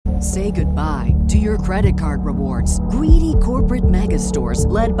Say goodbye to your credit card rewards. Greedy corporate mega stores,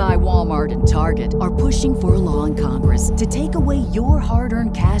 led by Walmart and Target, are pushing for a law in Congress to take away your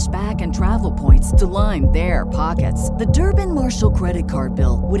hard-earned cash back and travel points to line their pockets. The Durbin-Marshall credit card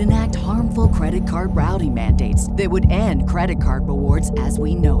bill would enact harmful credit card routing mandates that would end credit card rewards as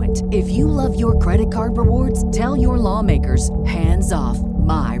we know it. If you love your credit card rewards, tell your lawmakers, hands off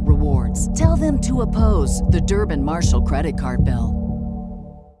my rewards. Tell them to oppose the Durbin-Marshall credit card bill.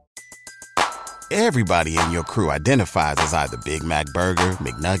 Everybody in your crew identifies as either Big Mac Burger,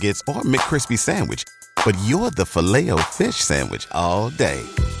 McNuggets, or McCrispy Sandwich. But you're the Filet-O-Fish Sandwich all day.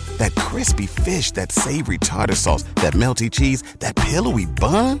 That crispy fish, that savory tartar sauce, that melty cheese, that pillowy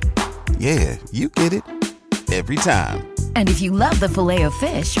bun. Yeah, you get it. Every time. And if you love the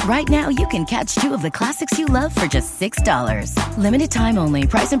Filet-O-Fish, right now you can catch two of the classics you love for just $6. Limited time only.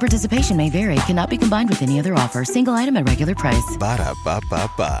 Price and participation may vary. Cannot be combined with any other offer. Single item at regular price.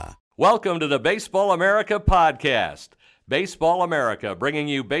 Ba-da-ba-ba-ba. Welcome to the Baseball America podcast. Baseball America, bringing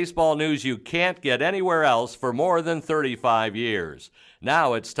you baseball news you can't get anywhere else for more than 35 years.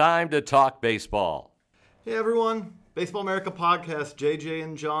 Now it's time to talk baseball. Hey everyone, Baseball America podcast, JJ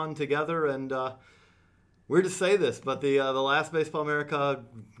and John together, and weird to say this, but the last Baseball America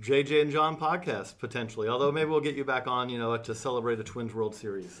JJ and John podcast, potentially. Although maybe we'll get you back on, to celebrate the Twins World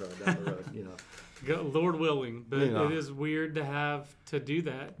Series down the road, Lord willing, but it is weird to have to do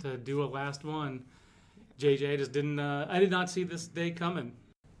that, to do a last one. JJ just didn't. I did not see this day coming.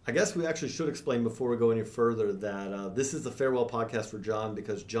 I guess we actually should explain before we go any further that this is the farewell podcast for John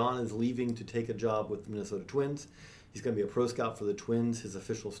because John is leaving to take a job with the Minnesota Twins. He's going to be a pro scout for the Twins. His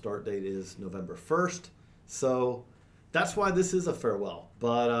official start date is November 1st. So that's why this is a farewell.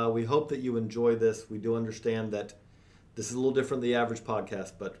 But we hope that you enjoy this. We do understand that this is a little different than the average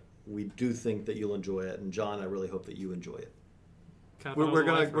podcast, but we do think that you'll enjoy it. And John, I really hope that you enjoy it. We're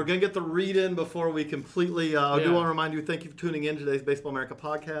gonna get the read in before we completely. I do want to remind you. Thank you for tuning in to today's Baseball America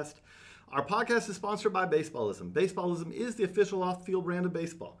podcast. Our podcast is sponsored by Baseballism. Baseballism is the official off-field brand of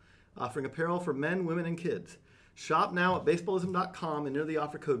baseball, offering apparel for men, women, and kids. Shop now at baseballism.com and enter the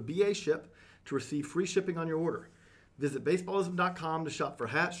offer code BASHIP to receive free shipping on your order. Visit baseballism.com to shop for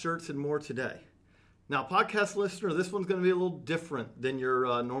hats, shirts, and more today. Now, podcast listener, this one's going to be a little different than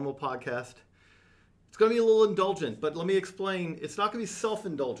your normal podcast. It's going to be a little indulgent, but let me explain. It's not going to be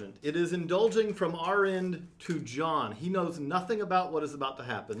self-indulgent. It is indulging from our end to John. He knows nothing about what is about to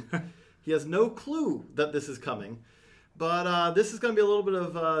happen. He has no clue that this is coming. But this is going to be a little bit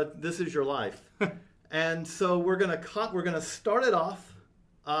of this is your life. And so we're going to start it off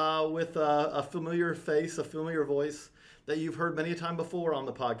with a familiar face, a familiar voice that you've heard many a time before on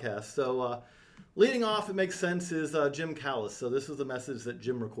the podcast. So leading off, it makes sense, is Jim Callis. So this is the message that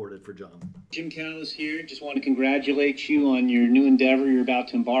Jim recorded for John. Jim Callis here. Just want to congratulate you on your new endeavor you're about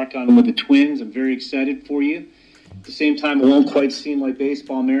to embark on with the Twins. I'm very excited for you. At the same time, it won't quite seem like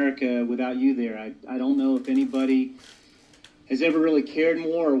Baseball America without you there. I don't know if anybody has ever really cared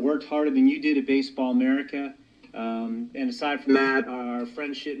more or worked harder than you did at Baseball America. And aside from that, our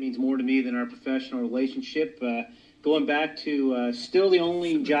friendship means more to me than our professional relationship. Going back to still the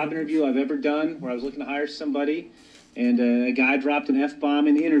only job interview I've ever done where I was looking to hire somebody, and a guy dropped an F-bomb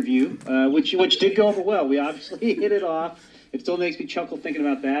in the interview, which did go over well. We obviously hit it off. It still makes me chuckle thinking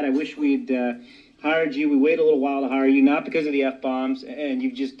about that. I wish we'd hired you. We waited a little while to hire you, not because of the F-bombs, and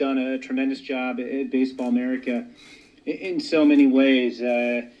you've just done a tremendous job at Baseball America in so many ways.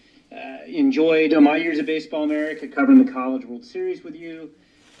 Enjoyed my years at Baseball America, covering the College World Series with you,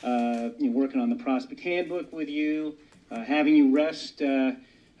 working on the Prospect Handbook with you, having you rest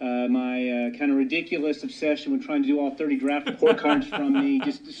my kind of ridiculous obsession with trying to do all 30 draft report cards from me.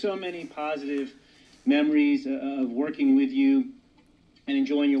 Just so many positive memories of working with you and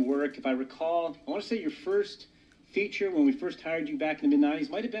enjoying your work. If I recall, I want to say your first feature when we first hired you back in the mid-90s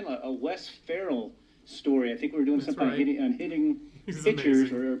might have been a Wes Ferrell story. I think we were doing something on hitting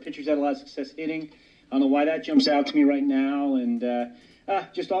pitchers or pitchers had a lot of success hitting. I don't know why that jumps out to me right now. And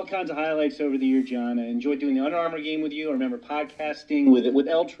just all kinds of highlights over the year, John. I enjoyed doing the Under Armour game with you. I remember podcasting with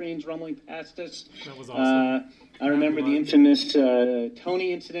L trains rumbling past us. That was awesome. I remember the infamous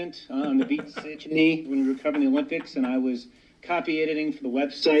Tony incident on the beach at Sydney when we were covering the Olympics, and I was copy editing for the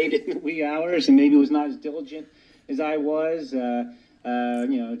website in the wee hours, and maybe was not as diligent as I was.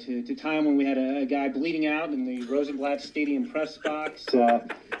 To time when we had a guy bleeding out in the Rosenblatt Stadium press box.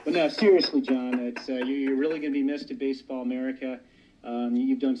 But no, seriously, John, it's you're really going to be missed at Baseball America.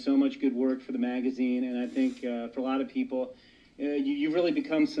 You've done so much good work for the magazine, and I think for a lot of people, you've really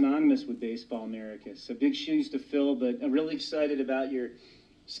become synonymous with Baseball America. So big shoes to fill, but I'm really excited about your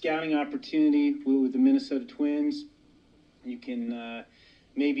scouting opportunity with the Minnesota Twins. You can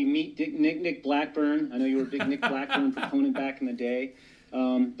maybe meet Nick Blackburn. I know you were a big Nick Blackburn proponent back in the day.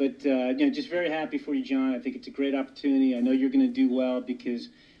 But just very happy for you, John. I think it's a great opportunity. I know you're going to do well because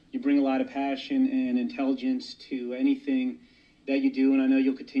you bring a lot of passion and intelligence to anything that you do, and I know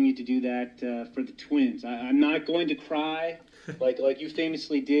you'll continue to do that for the Twins. I'm not going to cry like you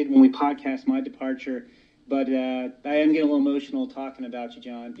famously did when we podcast my departure, but I am getting a little emotional talking about you,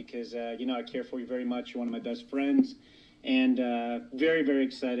 John, because I care for you very much. You're one of my best friends, and very, very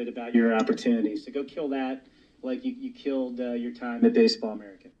excited about your opportunities. So go kill that like you killed your time at Baseball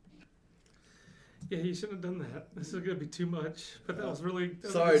America. Yeah, you shouldn't have done that. This is going to be too much. But that was really...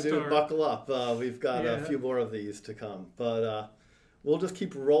 Sorry, dude. Buckle up. We've got a few more of these to come. But we'll just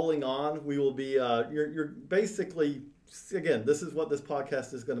keep rolling on. We will be... you're basically... Again, this is what this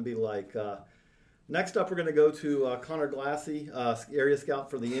podcast is going to be like. Next up, we're going to go to Connor Glassy, area scout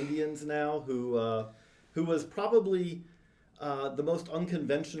for the Indians now, who was probably... the most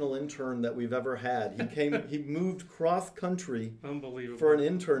unconventional intern that we've ever had. He moved cross country for an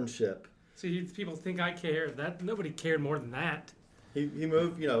internship. See, people think I care. That nobody cared more than that. He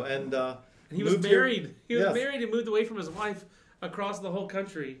moved, and he was married. He was married and moved away from his wife across the whole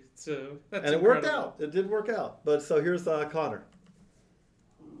country. So that's and it worked out. It did work out. But so here's Connor.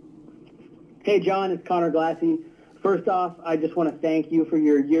 Hey, John, it's Connor Glassy. First off, I just want to thank you for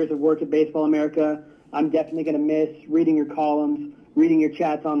your years of work at Baseball America. I'm definitely going to miss reading your columns, reading your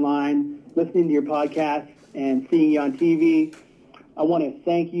chats online, listening to your podcasts, and seeing you on TV. I want to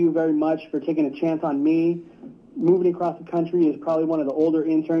thank you very much for taking a chance on me. Moving across the country is probably one of the older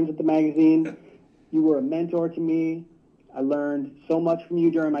interns at the magazine. You were a mentor to me. I learned so much from you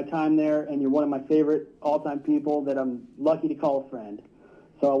during my time there, and you're one of my favorite all-time people that I'm lucky to call a friend.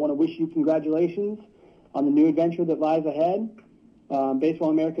 So I want to wish you congratulations on the new adventure that lies ahead.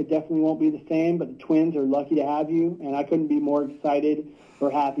 Baseball America definitely won't be the same, but the Twins are lucky to have you, and I couldn't be more excited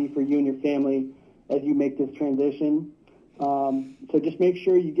or happy for you and your family as you make this transition. So just make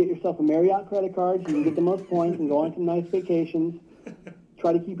sure you get yourself a Marriott credit card so you can get the most points and go on some nice vacations.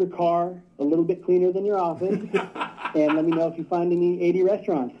 Try to keep your car a little bit cleaner than your office, and let me know if you find any 80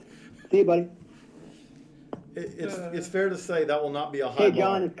 restaurants. See you, buddy. It's fair to say that will not be a high bar. Hey,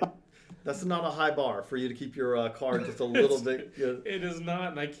 John, that's not a high bar for you to keep your car just a little bit. It is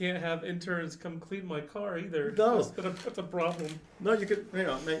not, and I can't have interns come clean my car either. No, that's a problem. No, you could.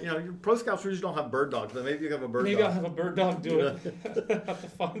 Your pro scouts usually don't have bird dogs, but maybe you have a bird dog. Maybe I'll have a bird dog do it. I have to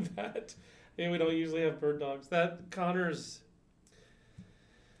find that. Yeah, we don't usually have bird dogs. That Connor's,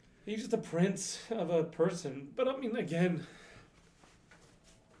 he's just a prince of a person. But I mean, again,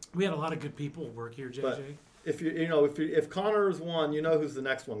 we had a lot of good people work here, JJ. But if Connor is one, you know who's the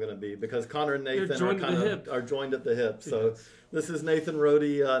next one going to be, because Connor and Nathan are joined at the hip. So yes. This is Nathan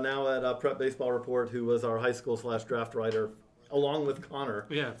Rohde now at Prep Baseball Report, who was our high school / draft writer along with Connor.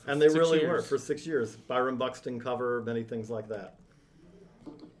 Yeah, and they really were for 6 years. Byron Buxton cover, many things like that.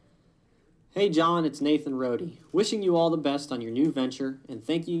 Hey John, it's Nathan Rohde. Wishing you all the best on your new venture and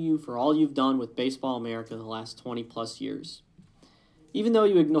thanking you for all you've done with Baseball America the last 20 plus years. Even though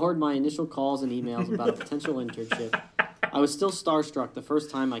you ignored my initial calls and emails about a potential internship, I was still starstruck the first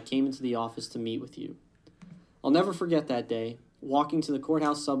time I came into the office to meet with you. I'll never forget that day, walking to the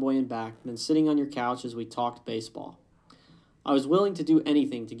courthouse subway and back, then sitting on your couch as we talked baseball. I was willing to do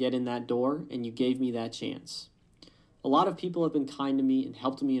anything to get in that door, and you gave me that chance. A lot of people have been kind to me and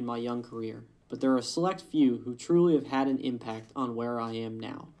helped me in my young career, but there are a select few who truly have had an impact on where I am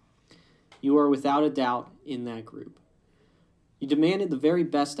now. You are without a doubt in that group. You demanded the very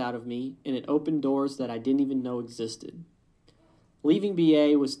best out of me, and it opened doors that I didn't even know existed. Leaving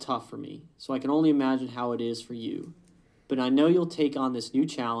BA was tough for me, so I can only imagine how it is for you. But I know you'll take on this new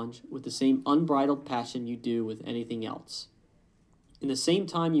challenge with the same unbridled passion you do with anything else. In the same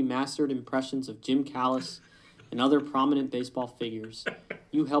time you mastered impressions of Jim Callis and other prominent baseball figures,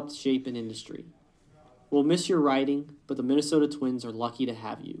 you helped shape an industry. We'll miss your writing, but the Minnesota Twins are lucky to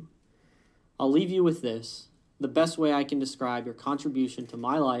have you. I'll leave you with this. The best way I can describe your contribution to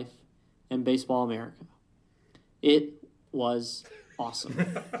my life and Baseball America. It was awesome.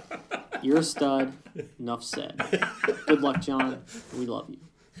 You're a stud. Enough said. Good luck, John. We love you.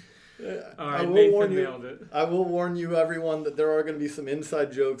 All right, Nathan nailed it. I will warn you, everyone, that there are going to be some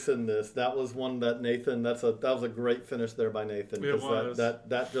inside jokes in this. That was one that Nathan. That was a great finish there by Nathan. It was.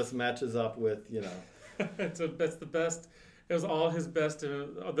 That just matches up with That's the best. It was all his best.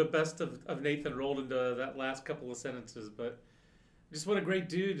 The best of Nathan rolled into that last couple of sentences. But just what a great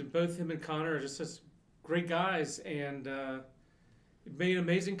dude. And both him and Connor are just great guys. And made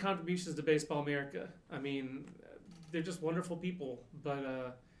amazing contributions to Baseball America. I mean, they're just wonderful people.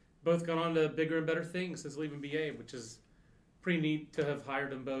 But both gone on to bigger and better things since leaving BA, which is pretty neat to have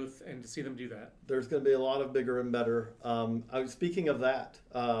hired them both and to see them do that. There's going to be a lot of bigger and better. Speaking of that,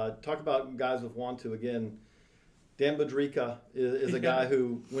 talk about guys with want to again. Dan Bedrika is a guy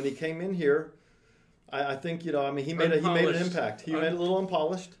who, when he came in here, I think he made an impact. He made a little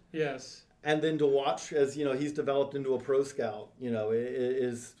unpolished. Yes. And then to watch as he's developed into a pro scout,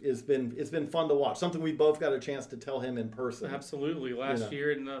 it's been fun to watch. Something we both got a chance to tell him in person. Absolutely, last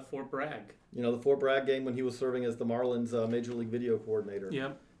year in Fort Bragg. The Fort Bragg game when he was serving as the Marlins Major League Video Coordinator.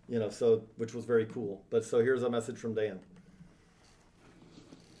 Yep. Which was very cool. But so here's a message from Dan.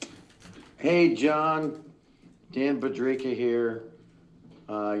 Hey, John. Dan Bedrika here.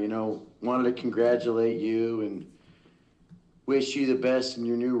 Wanted to congratulate you and wish you the best in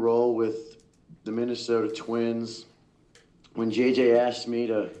your new role with the Minnesota Twins. When JJ asked me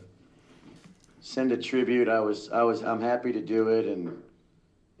to send a tribute, I'm happy to do it, and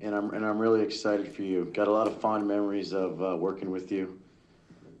I'm really excited for you. Got a lot of fond memories of working with you.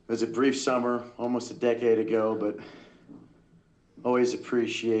 It was a brief summer, almost a decade ago, but always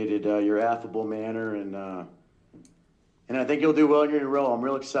appreciated your affable manner, and I think you'll do well in your new role. I'm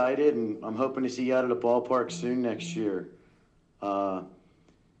real excited, and I'm hoping to see you out at the ballpark soon next year.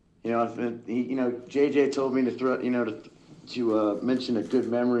 JJ told me to mention a good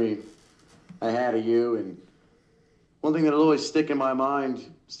memory I had of you, and one thing that'll always stick out in my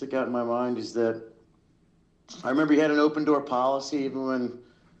mind is that I remember you had an open door policy even when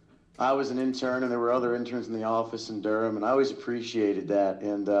I was an intern and there were other interns in the office in Durham, and I always appreciated that.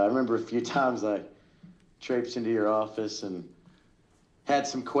 And I remember a few times I traipsed into your office and had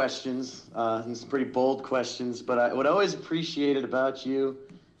some questions, and some pretty bold questions. But what I always appreciated about you,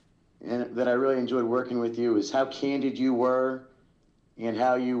 and that I really enjoyed working with you, is how candid you were, and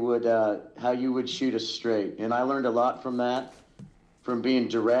how you would shoot us straight. And I learned a lot from that, from being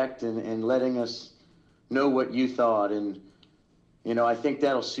direct and letting us know what you thought. And I think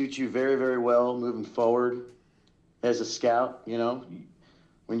that'll suit you very, very well moving forward as a scout.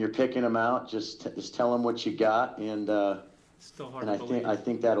 When you're picking them out, just tell them what you got, and still hard to believe. I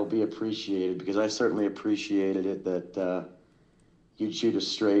think that'll be appreciated, because I certainly appreciated it that you'd shoot us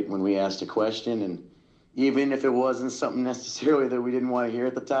straight when we asked a question, and even if it wasn't something necessarily that we didn't want to hear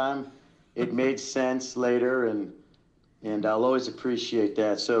at the time, it made sense later, and I'll always appreciate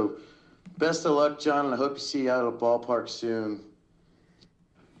that. So, best of luck, John, and I hope to see you out at the ballpark soon.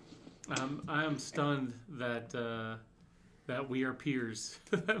 I am stunned that we are peers,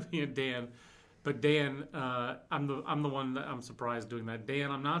 me and Dan. But Dan, I'm the one that I'm surprised doing that.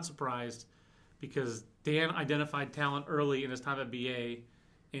 Dan, I'm not surprised, because Dan identified talent early in his time at BA,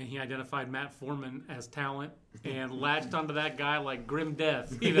 and he identified Matt Foreman as talent and latched onto that guy like grim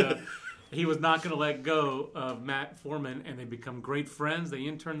death. He was not going to let go of Matt Foreman, and they become great friends. They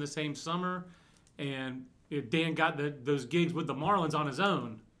interned the same summer, and Dan got those gigs with the Marlins on his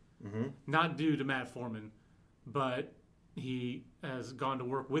own, not due to Matt Foreman, but he has gone to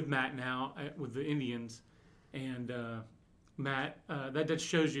work with Matt now with the Indians, and Matt, that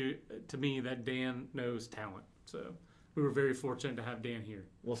shows you to me that Dan knows talent. So we were very fortunate to have Dan here.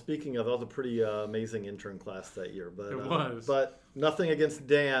 Well, speaking of, that was a pretty amazing intern class that year. But it was. But nothing against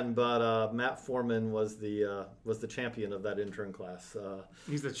Dan, but Matt Foreman was the champion of that intern class.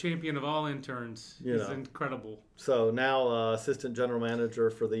 He's the champion of all interns. He's incredible. So now assistant general manager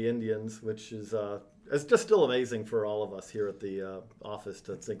for the Indians, which is it's just still amazing for all of us here at the office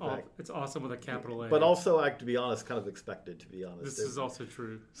to think back. It's awesome with a capital A. But also, to be honest, kind of expected, to be honest. This is also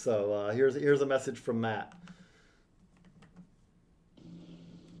true. So here's a message from Matt.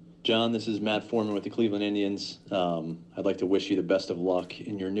 John, this is Matt Foreman with the Cleveland Indians. I'd like to wish you the best of luck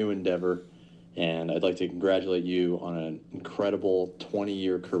in your new endeavor, and I'd like to congratulate you on an incredible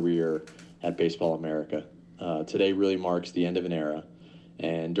 20-year career at Baseball America. Today really marks the end of an era,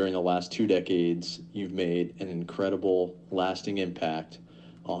 and during the last 2 decades, you've made an incredible, lasting impact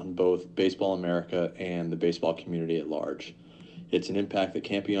on both Baseball America and the baseball community at large. It's an impact that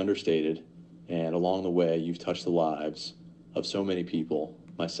can't be understated, and along the way, you've touched the lives of so many people,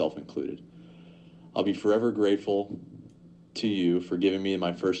 myself included. I'll be forever grateful to you for giving me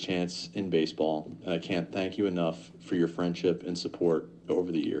my first chance in baseball, and I can't thank you enough for your friendship and support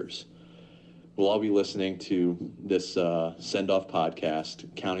over the years. We'll all be listening to this send-off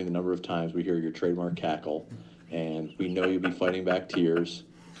podcast, counting the number of times we hear your trademark cackle, and we know you'll be fighting back tears,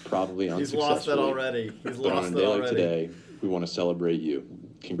 probably unsuccessfully. He's lost that already. But on a day like today, we want to celebrate you.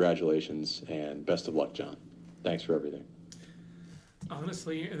 Congratulations, and best of luck, John. Thanks for everything.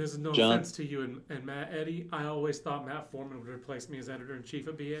 Honestly, and there's no John? offense to you and Matt, Eddie, I always thought Matt Foreman would replace me as editor-in-chief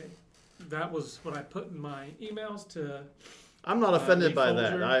at BA. That was what I put in my emails to I'm not offended Lee by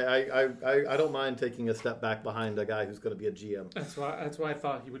Folger. that. I don't mind taking a step back behind a guy who's going to be a GM. That's why I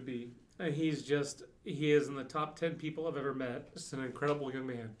thought he would be. He is in the top 10 people I've ever met. Just an incredible young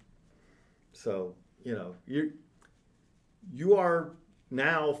man. So, you are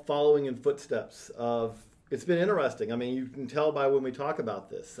now following in footsteps of. It's been interesting. I mean, you can tell by when we talk about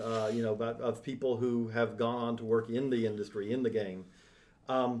this, of people who have gone on to work in the industry, in the game.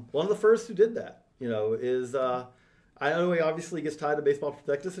 One of the first who did that, is I know he obviously gets tied to Baseball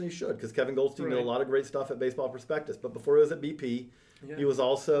Prospectus, and he should, because Kevin Goldstein did a lot of great stuff at Baseball Prospectus. But before he was at BP, he was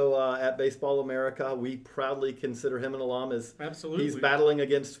also at Baseball America. We proudly consider him an alum, as he's battling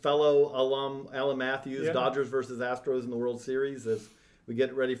against fellow alum Alan Matthews, Dodgers versus Astros in the World Series, as we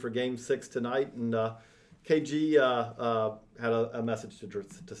get ready for Game 6 tonight. And KG had a message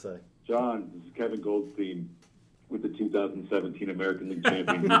to say. John, this is Kevin Goldstein with the 2017 American League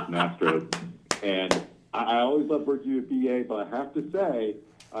champion Houston Astros. And I always love working with BA, but I have to say,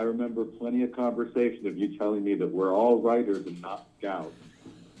 I remember plenty of conversation of you telling me that we're all writers and not scouts.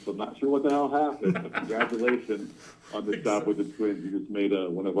 So I'm not sure what the hell happened, but congratulations on the job with the Twins. You just made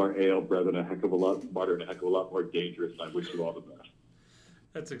one of our AL brethren a heck of a lot smarter and a heck of a lot more dangerous, and I wish you all the best.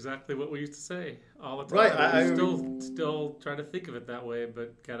 That's exactly what we used to say all the time. Right, I still try to think of it that way,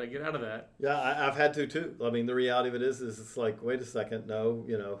 but gotta get out of that. Yeah, I've had to too. I mean, the reality of it is it's like, wait a second, no,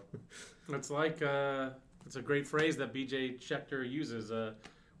 It's like it's a great phrase that BJ Schechter uses.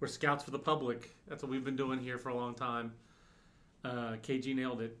 We're scouts for the public. That's what we've been doing here for a long time. KG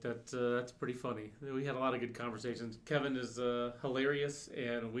nailed it. That's pretty funny. We had a lot of good conversations. Kevin is hilarious,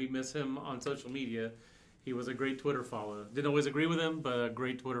 and we miss him on social media. He was a great Twitter follow. Didn't always agree with him, but a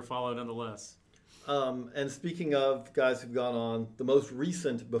great Twitter follow nonetheless. And speaking of guys who've gone on, the most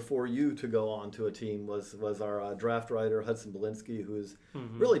recent before you to go on to a team was our draft writer, Hudson Belinsky, who's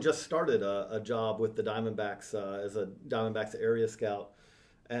really just started a job with the Diamondbacks as a Diamondbacks area scout.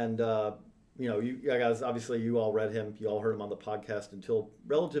 And, you guys, obviously you all read him. You all heard him on the podcast until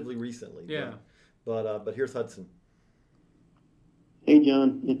relatively recently. Yeah. But here's Hudson. Hey,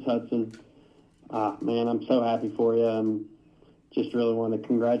 John. It's Hudson. Man, I'm so happy for you. Just really want to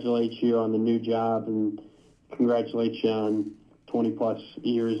congratulate you on the new job and congratulate you on 20-plus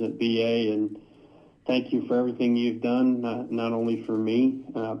years at BA. And thank you for everything you've done, not only for me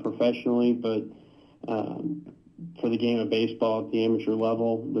professionally, but for the game of baseball at the amateur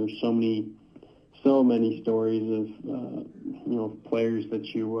level. There's so many stories of players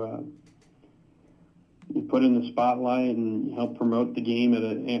that you put in the spotlight and you help promote the game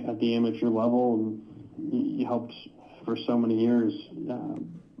at the amateur level, and you helped for so many years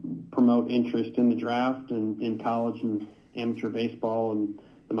promote interest in the draft and in college and amateur baseball and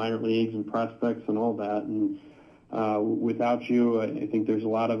the minor leagues and prospects and all that. And without you, I think there's a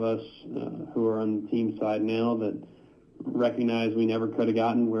lot of us who are on the team side now that recognize we never could have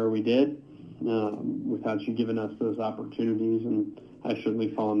gotten where we did without you giving us those opportunities, and I certainly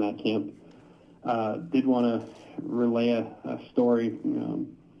fall in that camp. Did want to relay a story.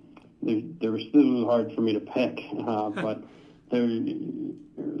 This was hard for me to pick, but there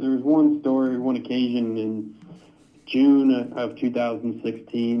was one story, one occasion in June of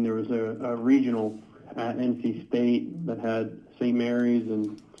 2016. There was a regional at NC State that had St. Mary's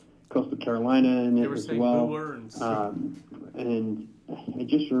and Coastal Carolina in it as well. And I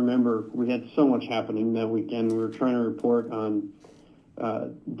just remember we had so much happening that weekend. We were trying to report on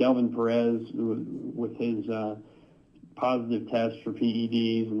Delvin Perez with his positive test for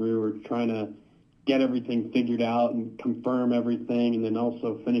PEDs, and we were trying to get everything figured out and confirm everything, and then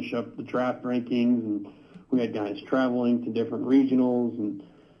also finish up the draft rankings. And we had guys traveling to different regionals, and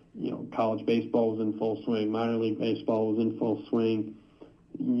college baseball was in full swing, minor league baseball was in full swing.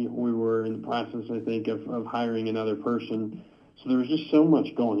 We were in the process, I think, of hiring another person. So there was just so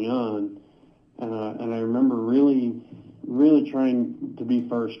much going on, and I remember really trying to be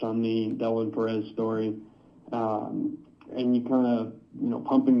first on the Delvin Perez story, and you kind of,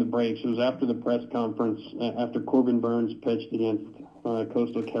 pumping the brakes. It was after the press conference, after Corbin Burns pitched against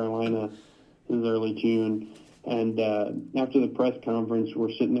Coastal Carolina. It was early June, and after the press conference,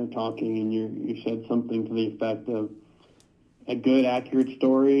 we're sitting there talking, and you said something to the effect of, a good, accurate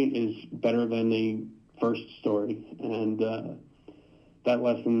story is better than the first story, and that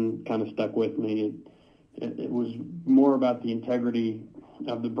lesson kind of stuck with me. It was more about the integrity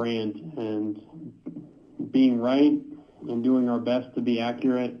of the brand and being right and doing our best to be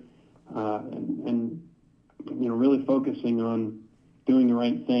accurate, and really focusing on doing the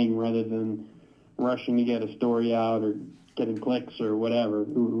right thing rather than rushing to get a story out or getting clicks or whatever.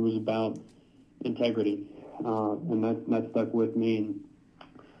 It was about integrity, and that stuck with me. And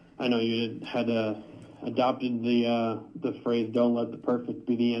I know you had adopted the phrase "Don't let the perfect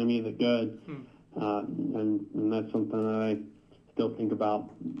be the enemy of the good," and that's something that I still think about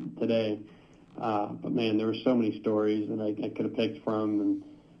today. But man, there were so many stories that I could have picked from,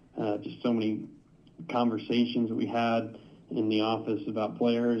 and just so many conversations that we had in the office about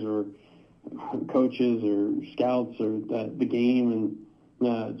players or coaches or scouts or the game,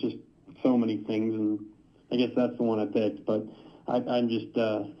 and just so many things. And I guess that's the one I picked. But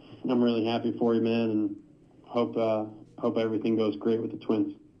I'm really happy for you, man, and hope everything goes great with the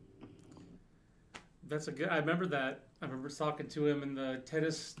Twins. That's a good. I remember that. I remember talking to him in the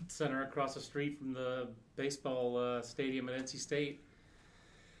tennis center across the street from the baseball stadium at NC State.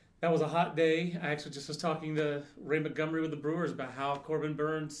 That was a hot day. I actually just was talking to Ray Montgomery with the Brewers about how Corbin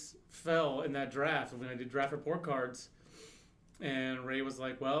Burns fell in that draft when I did draft report cards. And Ray was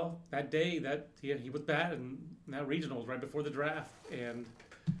like, well, that day that he was bad in that regionals right before the draft. And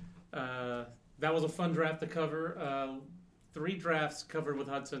that was a fun draft to cover. 3 drafts covered with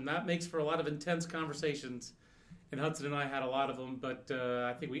Hudson. That makes for a lot of intense conversations. And Hudson and I had a lot of them, but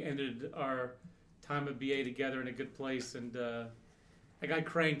I think we ended our time of BA together in a good place. And I got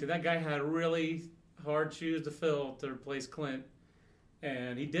cranked. And that guy had really hard shoes to fill to replace Clint.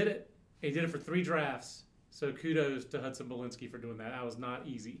 And he did it. He did it for 3 drafts. So kudos to Hudson Belinsky for doing that. That was not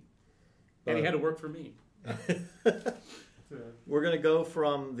easy. And he had to work for me. We're going to go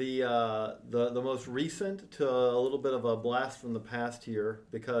from the most recent to a little bit of a blast from the past here,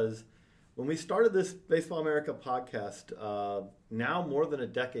 because when we started this Baseball America podcast now more than a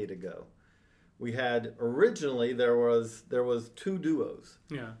decade ago, we had originally there was 2 duos.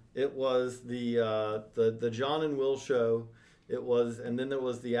 Yeah. It was the John and Will show. And then there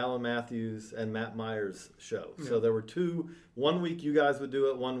was the Alan Matthews and Matt Myers show. Yeah. So there were 2. 1 week you guys would do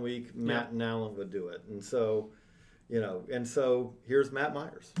it. 1 week Matt and Alan would do it. And so, here's Matt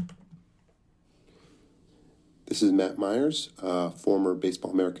Myers. This is Matt Myers, former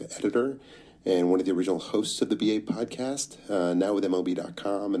Baseball America editor and one of the original hosts of the BA podcast, now with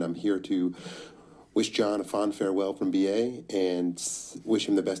MLB.com. And I'm here to wish John a fond farewell from BA and wish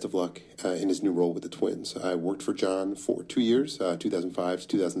him the best of luck in his new role with the Twins. I worked for John for 2 years, 2005 to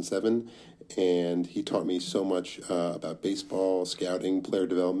 2007, and he taught me so much about baseball, scouting, player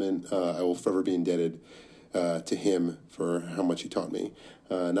development. I will forever be indebted to him for how much he taught me.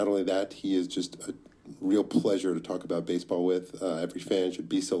 Not only that, he is just a real pleasure to talk about baseball with. Every fan should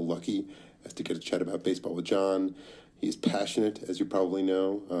be so lucky as to get a chat about baseball with John. He's passionate, as you probably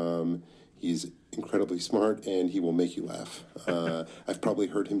know. He's incredibly smart, and he will make you laugh. I've probably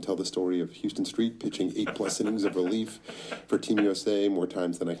heard him tell the story of Houston Street pitching 8+ innings of relief for Team USA more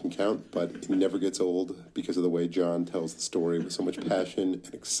times than I can count, but it never gets old because of the way John tells the story with so much passion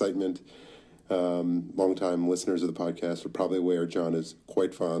and excitement. Longtime listeners of the podcast are probably aware John is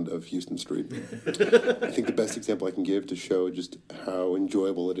quite fond of Houston Street. I think the best example I can give to show just how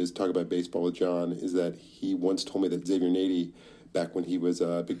enjoyable it is to talk about baseball with John is that he once told me that Xavier Nady, back when he was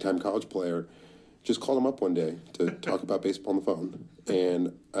a big-time college player, just called him up one day to talk about baseball on the phone.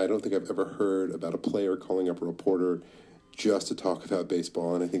 And I don't think I've ever heard about a player calling up a reporter just to talk about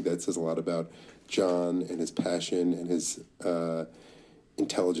baseball. And I think that says a lot about John and his passion and his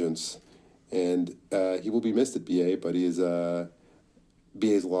intelligence. And he will be missed at BA, but he is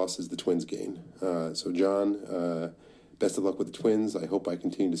BA's loss is the Twins' gain. So, John, best of luck with the Twins. I hope I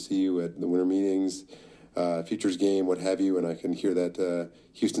continue to see you at the winter meetings, Futures game, what have you, and I can hear that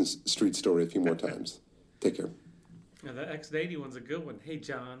Houston Street story a few more times. Take care. Yeah, the X80 one's a good one. Hey,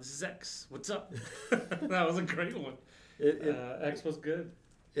 John, this is X. What's up? That was a great one. X was good.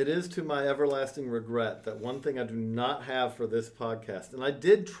 It is to my everlasting regret that one thing I do not have for this podcast, and I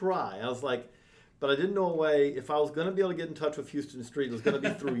did try. I was like, but I didn't know a way. If I was going to be able to get in touch with Houston Street, it was going to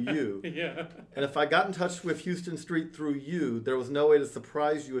be through you. Yeah. And if I got in touch with Houston Street through you, there was no way to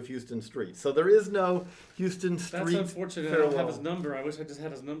surprise you with Houston Street. So there is no Houston Street. That's unfortunate. Farewell. I don't have his number. I wish I just had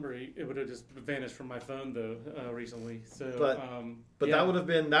his number. It would have just vanished from my phone though recently. So, but yeah. that would have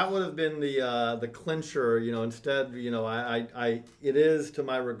been the clincher. Instead, it is to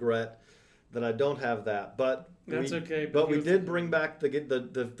my regret that I don't have that. But that's okay. But we did bring back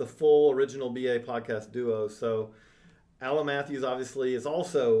the full original BA podcast duo. So Alan Matthews obviously is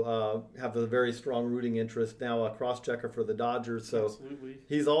also have a very strong rooting interest now, a cross-checker for the Dodgers. So absolutely.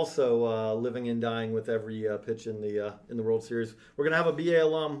 He's also living and dying with every pitch in the World Series. We're gonna have a BA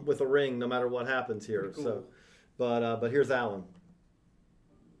alum with a ring no matter what happens here. Cool. So, but here's Alan.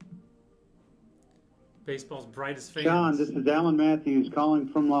 Baseball's brightest fans. John, this is Alan Matthews calling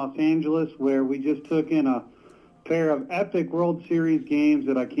from Los Angeles, where we just took in a pair of epic World Series games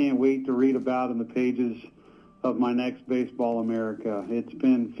that I can't wait to read about in the pages of my next Baseball America. It's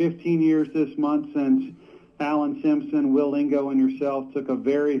been 15 years this month since Alan Simpson, Will Lingo, and yourself took a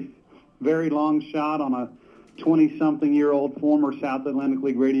very, very long shot on a 20-something-year-old former South Atlantic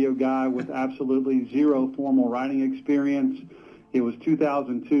League radio guy with absolutely zero formal writing experience. It was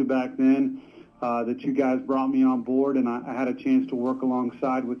 2002 back then that you guys brought me on board, and I had a chance to work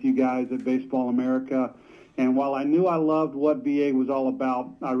alongside with you guys at Baseball America. And while I knew I loved what BA was all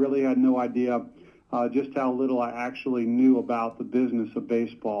about, I really had no idea just how little I actually knew about the business of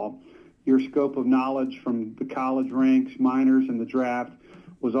baseball. Your scope of knowledge from the college ranks, minors, and the draft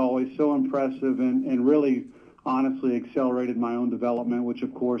was always so impressive and really honestly accelerated my own development, which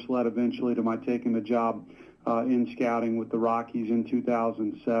of course led eventually to my taking the job in scouting with the Rockies in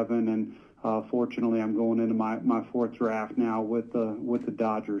 2007. And fortunately, I'm going into my fourth draft now with the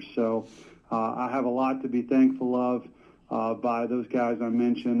Dodgers. So I have a lot to be thankful of by those guys I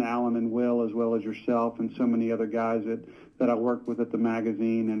mentioned, Alan and Will, as well as yourself and so many other guys that I worked with at the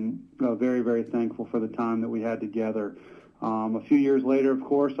magazine, and very, very thankful for the time that we had together. A few years later, of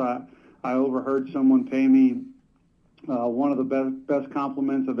course, I overheard someone pay me one of the best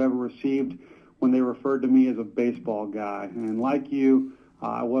compliments I've ever received when they referred to me as a baseball guy. And like you,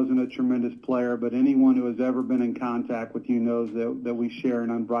 I wasn't a tremendous player, but anyone who has ever been in contact with you knows that we share an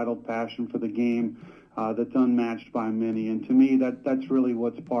unbridled passion for the game that's unmatched by many. And to me, that's really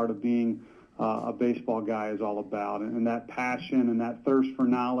what's part of being a baseball guy is all about. And that passion and that thirst for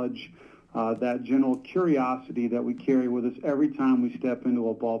knowledge, that general curiosity that we carry with us every time we step into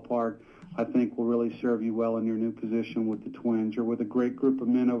a ballpark, I think will really serve you well in your new position with the Twins. You're with a great group of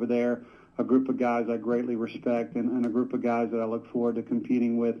men over there, a group of guys I greatly respect, and a group of guys that I look forward to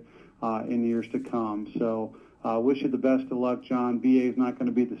competing with in years to come. So I wish you the best of luck, John. BA is not going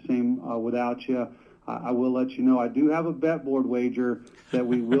to be the same without you. I will let you know I do have a bet board wager that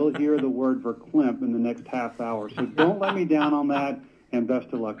we will hear the word Verklempt in the next half hour. So don't let me down on that, and best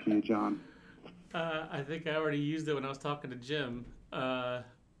of luck to you, John. I think I already used it when I was talking to Jim.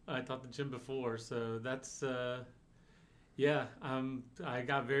 I talked to Jim before, so that's I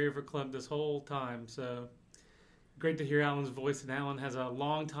got very Verklempt this whole time. So great to hear Alan's voice, and Alan has a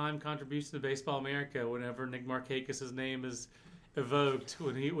long-time contribution to Baseball America. Whenever Nick Markakis' name is evoked,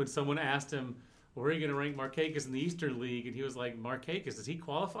 when someone asked him, where are you going to rank Markakis in the Eastern League? And he was like, Markakis, does he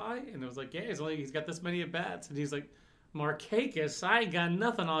qualify? And it was like, yeah, he's got this many at-bats. And he's like, Markakis, I ain't got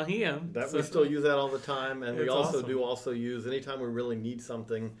nothing on him. We still use that all the time, and we also awesome. use anytime we really need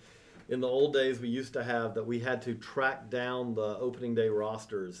something. In the old days, we used to have that we had to track down the opening day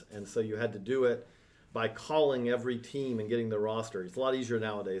rosters, and so you had to do it by calling every team and getting the roster. It's a lot easier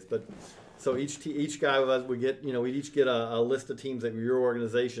nowadays, but so each guy of us would get, we'd each get a list of teams that were your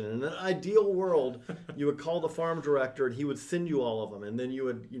organization. And in an ideal world, you would call the farm director and he would send you all of them, and then you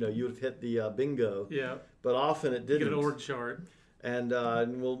would hit the bingo. Yeah. But often it didn't. Get an org chart. And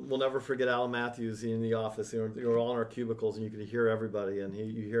we'll never forget Alan Matthews in the office. We were all in our cubicles, and you could hear everybody, and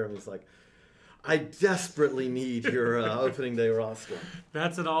you hear him. He's like, I desperately need your opening day roster.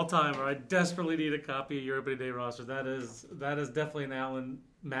 That's an all-timer. I desperately need a copy of your opening day roster. That is definitely an Alan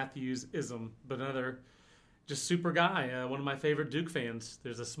Matthews-ism, but another just super guy. One of my favorite Duke fans.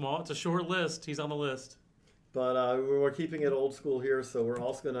 It's a short list. He's on the list. But we're keeping it old school here, so we're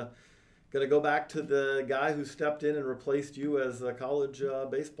also gonna go back to the guy who stepped in and replaced you as a college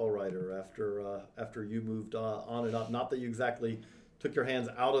baseball writer after you moved on and up. Not that you exactly took your hands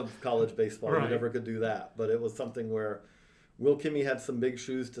out of college baseball. Right. You never could do that. But it was something where Will Kimmey had some big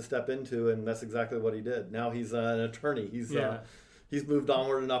shoes to step into, and that's exactly what he did. Now he's an attorney. He's moved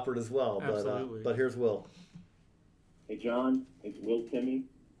onward and upward as well. Absolutely. But here's Will. Hey, John. It's Will Kimmey.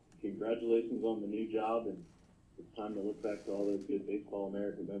 Congratulations on the new job, and it's time to look back to all those good Baseball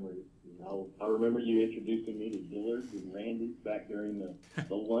America memories. I remember you introducing me to Dillard's and Randy's back during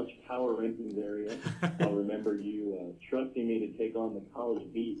the lunch power rankings area. I remember you trusting me to take on the college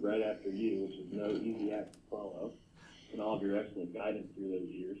beat right after you, which is no easy act to follow, and all of your excellent guidance through those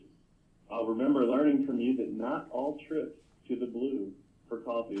years. I'll remember learning from you that not all trips to the blue for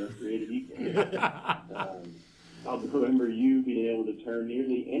coffee are created equal. I'll remember you being able to turn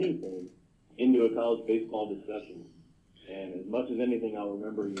nearly anything into a college baseball discussion. And as much as anything, I'll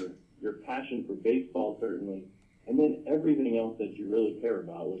remember your passion for baseball, certainly, and then everything else that you really care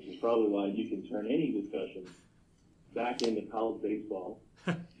about, which is probably why you can turn any discussion back into college baseball,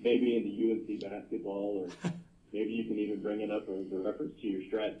 maybe into UNC basketball, or maybe you can even bring it up as a reference to your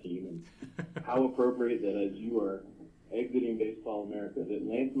strat team. And how appropriate that as you are exiting Baseball America, that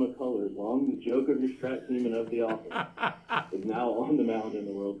Lance McCullers, long the joke of your strat team and of the office, is now on the mound in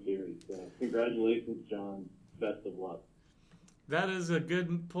the World Series. So congratulations, John. Best of luck. That is a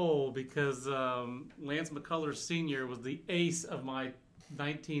good pull because Lance McCullers Sr. was the ace of my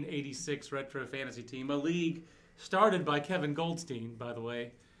 1986 Retro Fantasy team, a league started by Kevin Goldstein, by the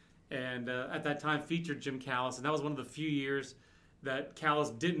way, and at that time featured Jim Callis, and that was one of the few years that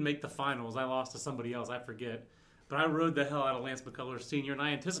Callis didn't make the finals. I lost to somebody else, I forget. But I rode the hell out of Lance McCullers Sr., and I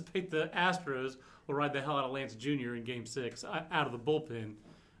anticipate the Astros will ride the hell out of Lance Jr. in Game 6 out of the bullpen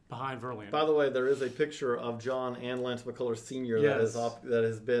behind Verlander. By the way, there is a picture of John and Lance McCullers Sr. that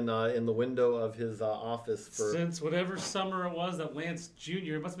has been in the window of his office since whatever summer it was that Lance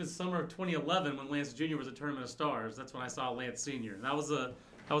Jr. It must have been summer of 2011 when Lance Jr. was at Tournament of Stars. That's when I saw Lance Sr. That was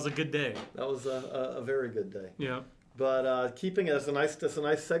a good day. That was a very good day. Yeah. But keeping it as a nice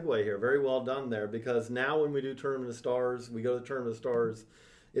segue here. Very well done there, because now when we do Tournament of Stars, we go to Tournament of Stars.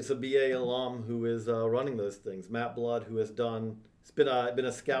 It's a BA alum who is running those things. Matt Blood, who has been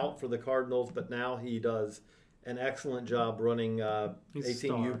a scout for the Cardinals, but now he does an excellent job running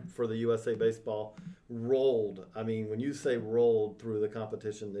 18U for the USA Baseball. Rolled. I mean, when you say rolled through the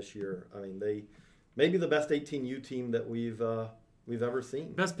competition this year, I mean they maybe the best 18U team that we've ever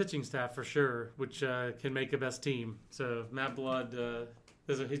seen. Best pitching staff for sure, which can make a best team. So Matt Blood,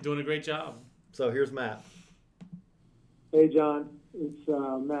 he's doing a great job. So here's Matt. Hey John, it's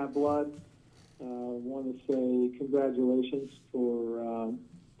Matt Blood. Want to say congratulations for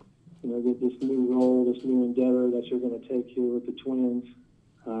this new role, this new endeavor that you're going to take here with the Twins.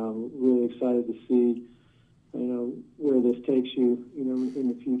 Really excited to see where this takes you in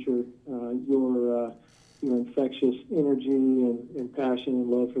the future. Your infectious energy and passion and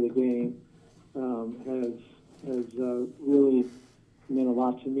love for the game has really meant a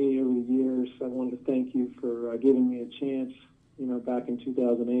lot to me over the years. I wanted to thank you for giving me a chance, back in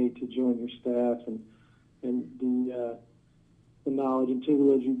 2008 to join your staff, and the knowledge and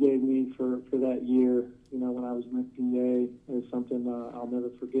tutelage you gave me for that year, when I was with PA is something I'll never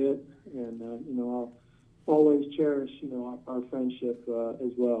forget, and I'll always cherish, our friendship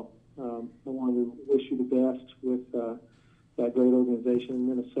as well. I wanted to wish you the best with that great organization in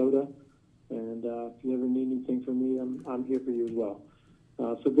Minnesota, and if you ever need anything from me, I'm here for you as well.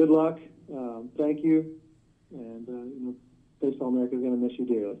 So good luck. Thank you, and Baseball America is going to miss you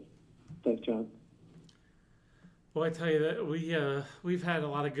dearly. Thanks, John. Well, I tell you that we've had a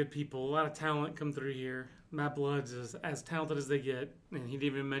lot of good people, a lot of talent come through here. Matt Blood's is as talented as they get, and he didn't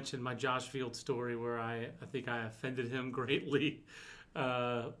even mention my Josh Fields story where I think I offended him greatly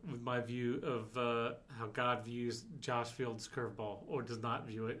with my view of how God views Josh Fields' curveball, or does not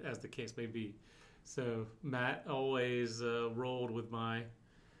view it, as the case may be. So Matt always rolled with my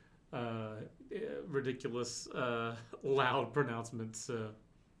ridiculous, loud pronouncements.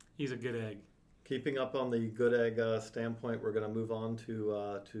 He's a good egg. Keeping up on the good egg standpoint, we're going to move on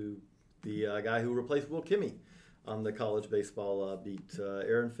to the guy who replaced Will Kimmey on the college baseball beat,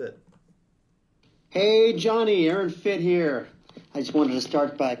 Aaron Fitt. Hey, Johnny, Aaron Fitt here. I just wanted to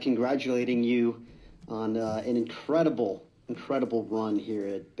start by congratulating you on an incredible run here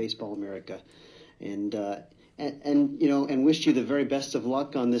at Baseball America, and wish you the very best of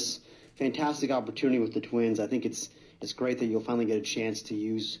luck on this fantastic opportunity with the Twins. I think it's great that you'll finally get a chance to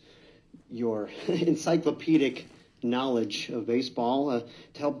use your encyclopedic knowledge of baseball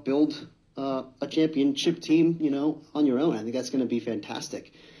to help build a championship team, on your own. I think that's going to be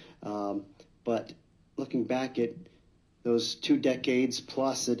fantastic. But looking back at those 2 decades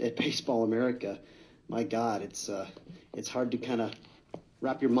plus at Baseball America, my God, it's hard to kind of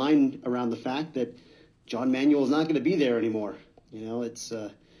wrap your mind around the fact that John Manuel is not going to be there anymore. It's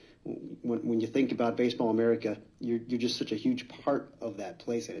when you think about Baseball America, you're just such a huge part of that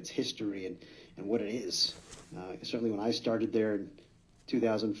place and its history and what it is. Certainly when I started there in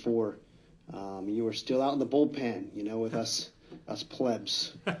 2004, you were still out in the bullpen, with us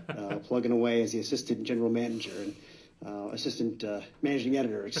plebs, plugging away as the assistant general manager and assistant managing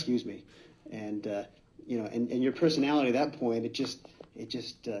editor, excuse me. And your personality at that point, it just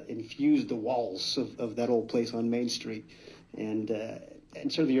infused the walls of that old place on Main Street. And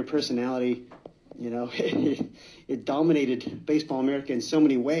certainly your personality, it dominated Baseball America in so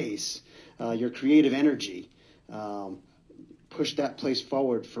many ways. Your creative energy pushed that place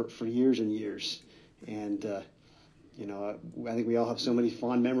forward for years and years. And, I think we all have so many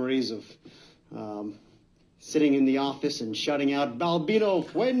fond memories of sitting in the office and shouting out, Balbino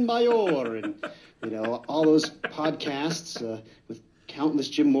Fuen Mayor, and, all those podcasts with countless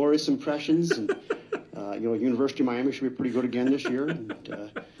Jim Morris impressions. And, University of Miami should be pretty good again this year. And,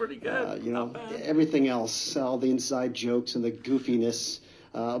 pretty good. Everything else, all the inside jokes and the goofiness.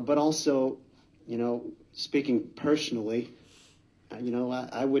 But also, speaking personally,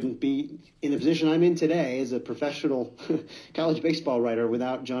 I wouldn't be in the position I'm in today as a professional college baseball writer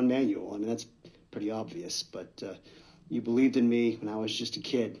without John Manuel. I mean, that's pretty obvious, but you believed in me when I was just a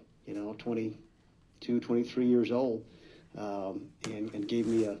kid, 22, 23 years old, and gave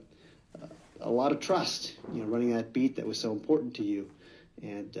me a lot of trust, running that beat that was so important to you,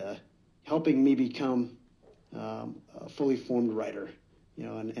 and helping me become a fully formed writer,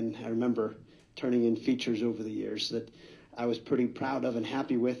 and I remember turning in features over the years that I was pretty proud of and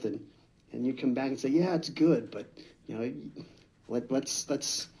happy with, and you come back and say, yeah, it's good, but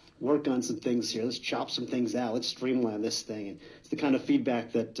let's work on some things here. Let's chop some things out. Let's streamline this thing. And it's the kind of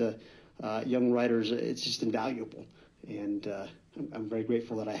feedback that young writers, it's just invaluable. And I'm very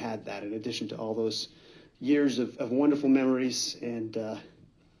grateful that I had that, in addition to all those years of wonderful memories and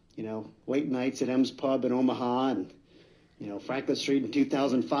late nights at M's Pub in Omaha, and Franklin Street in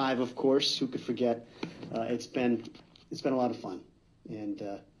 2005, of course. Who could forget? It's been a lot of fun. And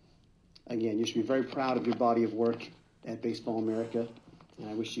again, you should be very proud of your body of work at Baseball America. And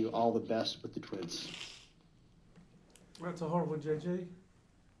I wish you all the best with the Twins. That's a hard one, JJ.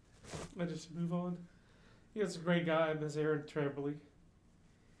 I just move on. He's a great guy. I miss Aaron terribly.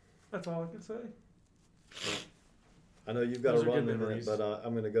 That's all I can say. I know you've got to run in a minute, but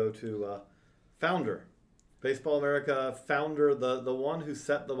I'm going to go to founder. Baseball America founder, the one who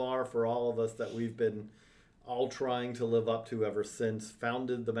set the bar for all of us that we've been all trying to live up to ever since.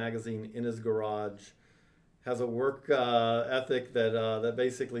 Founded the magazine in his garage. Has a work ethic that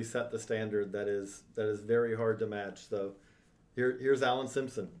basically set the standard that is very hard to match. So here's Alan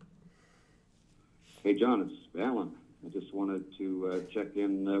Simpson. Hey, John, it's Alan. I just wanted to check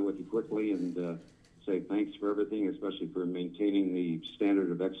in with you quickly and say thanks for everything, especially for maintaining the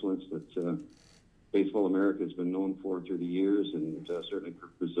standard of excellence that Baseball America has been known for through the years, and certainly for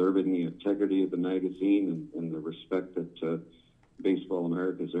preserving the integrity of the magazine and the respect that Baseball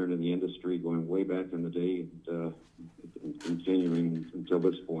America has earned in the industry going way back in the day and continuing until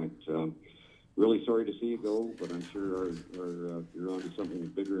this point. Really sorry to see you go, but I'm sure you're on to something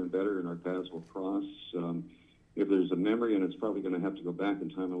bigger and better, and our paths will cross. If there's a memory, and it's probably going to have to go back in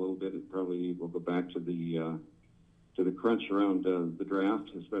time a little bit, it probably will go back to the crunch around the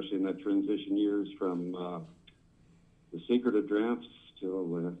draft, especially in that transition years from the secretive drafts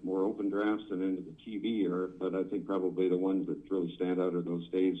to more open drafts and into the TV era. But I think probably the ones that really stand out are those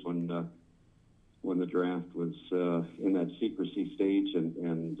days when the draft was in that secrecy stage,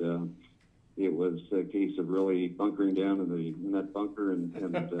 and it was a case of really bunkering down in that bunker and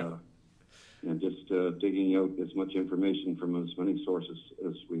just digging out as much information from as many sources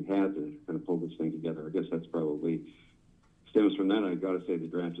as we had to kind of pull this thing together. I guess that's probably stems from that. I've got to say the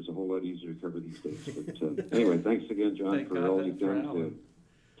draft is a whole lot easier to cover these days. But anyway, thanks again, John, for all you've done to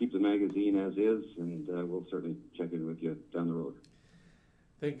keep the magazine as is, and we'll certainly check in with you down the road.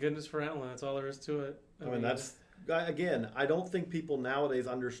 Thank goodness for Alan. That's all there is to it. I mean, that's, again, I don't think people nowadays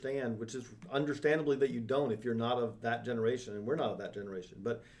understand, which is understandably that you don't if you're not of that generation, and we're not of that generation.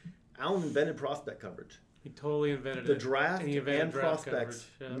 But Alan invented prospect coverage. He totally invented the draft and draft prospects.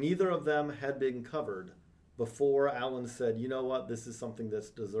 coverage, yeah. Neither of them had been covered before Alan said, you know what, this is something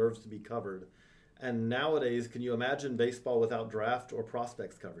that deserves to be covered. And nowadays, can you imagine baseball without draft or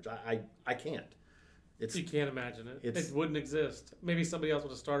prospects coverage? I can't. You can't imagine it. It wouldn't exist. Maybe somebody else would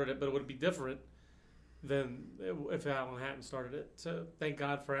have started it, but it would be different than if Alan hadn't started it. So thank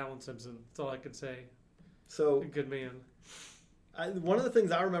God for Alan Simpson. That's all I can say. So a good man. One of the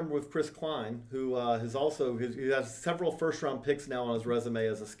things I remember with Chris Klein, who he has several first-round picks now on his resume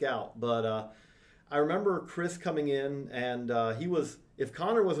as a scout, but I remember Chris coming in, and if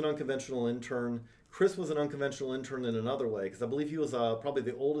Connor was an unconventional intern, Chris was an unconventional intern in another way, because I believe he was probably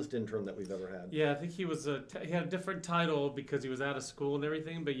the oldest intern that we've ever had. Yeah, I think he was he had a different title because he was out of school and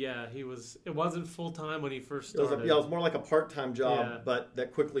everything, but yeah, it wasn't full-time when he first started. It was more like a part-time job, but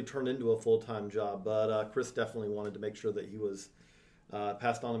that quickly turned into a full-time job. But Chris definitely wanted to make sure that he was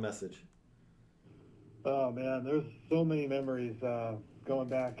passed on a message. Oh, man, there's so many memories going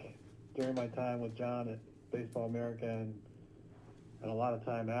back during my time with John at Baseball America and a lot of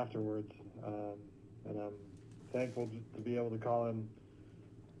time afterwards. And I'm thankful to be able to call him,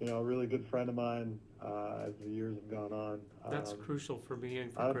 a really good friend of mine as the years have gone on. That's crucial for me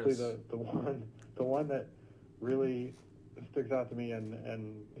and for honestly, Chris. the one that really sticks out to me,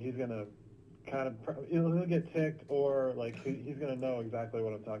 and he's gonna kind of he'll get ticked, or like he's gonna know exactly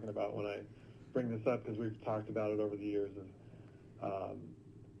what I'm talking about when I bring this up, because we've talked about it over the years. And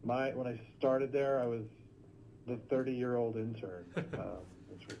when I started there, I was the 30-year-old intern,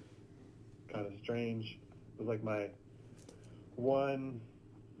 which was kind of strange. It was like my one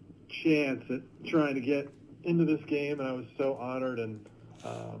chance at trying to get into this game, and I was so honored and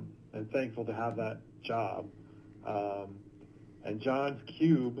thankful to have that job. And John's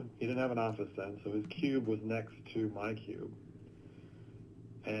cube, he didn't have an office then, so his cube was next to my cube.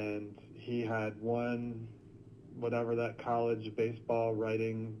 And he had won whatever that college baseball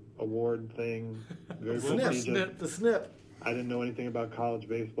writing award thing. Very prestigious. The snip. I didn't know anything about college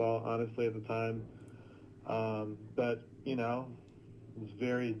baseball, honestly, at the time. But, you know, was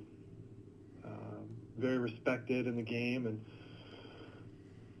very respected in the game.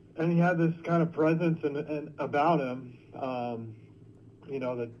 And he had this kind of presence and about him, you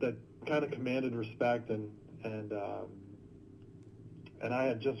know, that kind of commanded respect. And I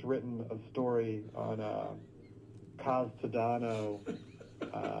had just written a story on Kaz Tadano.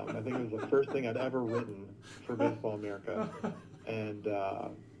 I think it was the first thing I'd ever written for Baseball America. And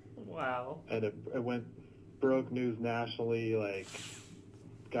wow. And it broke news nationally. Like,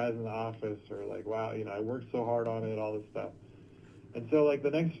 guys in the office are like, wow, you know, I worked so hard on it, all this stuff. And so, like,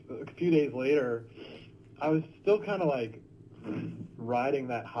 the next few days later, I was still kind of like riding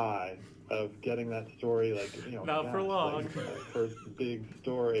that high of getting that story, like, you know, not for long. Like, my first big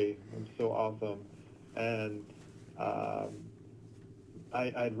story. It was so awesome. And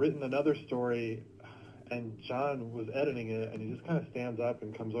I'd written another story, and John was editing it, and he just kind of stands up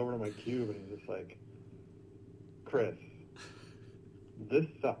and comes over to my cube, and he's just like, Chris, this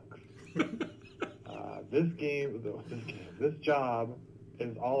sucks. This job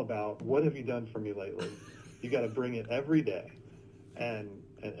is all about what have you done for me lately. You got to bring it every day, and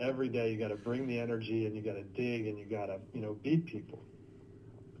every day you got to bring the energy, and you got to dig, and you got to, you know, beat people.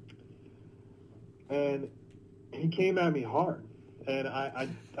 And he came at me hard, and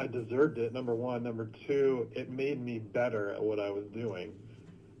I deserved it, number one. Number two, it made me better at what I was doing,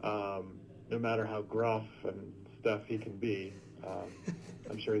 no matter how gruff and stuff he can be.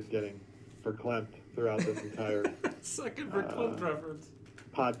 I'm sure he's getting verklempt throughout this entire second verklempt reference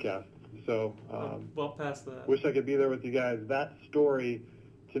podcast. So well past that. Wish I could be there with you guys. That story,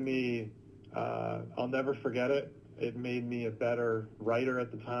 to me, I'll never forget it. It made me a better writer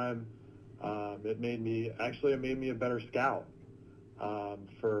at the time. It made me a better scout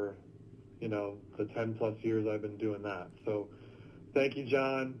for, you know, the 10 plus years I've been doing that. So thank you,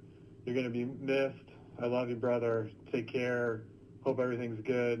 John. You're going to be missed. I love you, brother. Take care. Hope everything's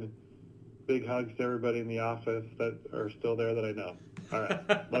good. Big hugs to everybody in the office that are still there that I know. All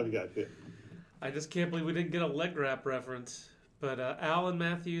right. Love you guys. See you. I just can't believe we didn't get a leg wrap reference. But Alan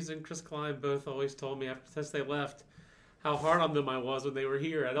Matthews and Chris Klein both always told me since they left how hard on them I was when they were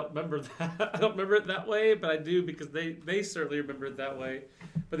here. I don't remember that. I don't remember it that way, but I do because they certainly remember it that way.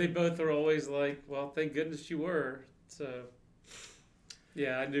 But they both are always like, well, thank goodness you were. So,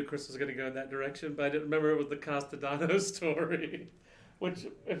 yeah, I knew Chris was going to go in that direction, but I didn't remember it was the Costadano story. Which,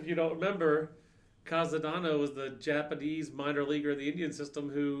 if you don't remember, Costadano was the Japanese minor leaguer in the Indian system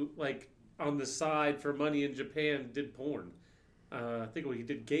who, like, on the side for money in Japan, did porn. I think he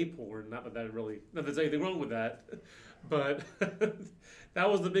did gay porn. Not that there's anything wrong with that. But that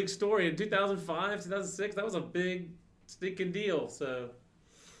was the big story. In 2005, 2006, that was a big stinking deal. So,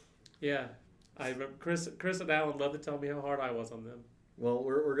 yeah. I remember Chris and Alan loved to tell me how hard I was on them. Well,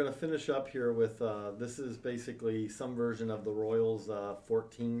 we're going to finish up here with, this is basically some version of the Royals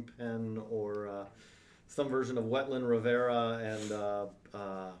 14 pen or some version of Wetland Rivera and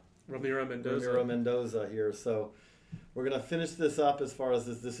Ramiro Mendoza here. So we're going to finish this up as far as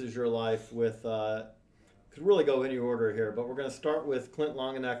This Is Your Life with, could really go any order here, but we're going to start with Clint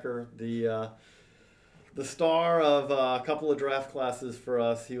Longenecker, the star of a couple of draft classes for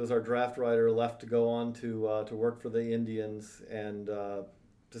us. He was our draft writer, left to go on to work for the Indians, and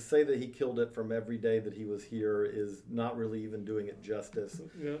to say that he killed it from every day that he was here is not really even doing it justice.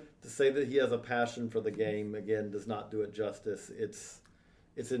 Yeah. To say that he has a passion for the game, again, does not do it justice.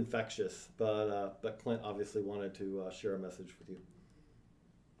 It's infectious, but Clint obviously wanted to share a message with you.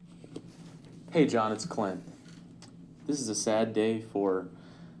 Hey John, it's Clint. This is a sad day for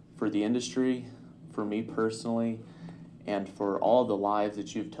the industry, for me personally, and for all the lives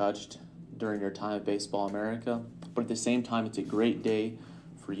that you've touched during your time at Baseball America. But at the same time, it's a great day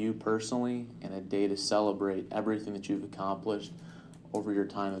for you personally and a day to celebrate everything that you've accomplished over your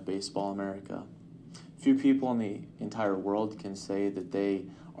time at Baseball America. Few people in the entire world can say that they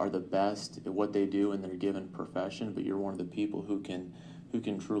are the best at what they do in their given profession, but you're one of the people who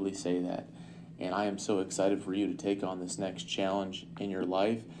can truly say that. And I am so excited for you to take on this next challenge in your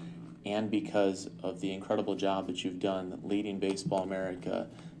life, and because of the incredible job that you've done leading Baseball America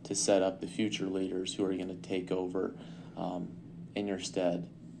to set up the future leaders who are going to take over in your stead.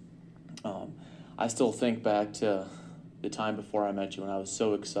 I still think back to the time before I met you, when I was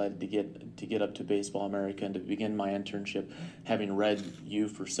so excited to get up to Baseball America and to begin my internship, having read you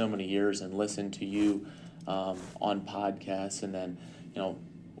for so many years and listened to you on podcasts, and then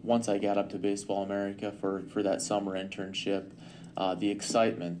once I got up to Baseball America for that summer internship, the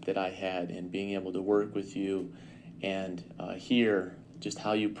excitement that I had in being able to work with you and hear just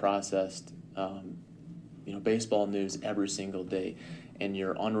how you processed baseball news every single day, and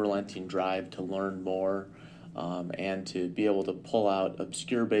your unrelenting drive to learn more, and to be able to pull out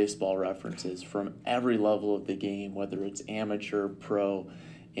obscure baseball references from every level of the game, whether it's amateur, pro,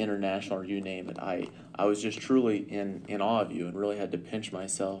 international, or you name it. I was just truly in awe of you, and really had to pinch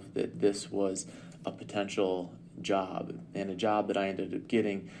myself that this was a potential job, and a job that I ended up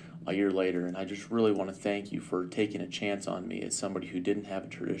getting a year later. And I just really want to thank you for taking a chance on me as somebody who didn't have a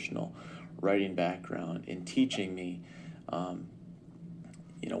traditional writing background, and teaching me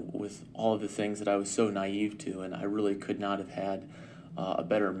with all of the things that I was so naive to, and I really could not have had a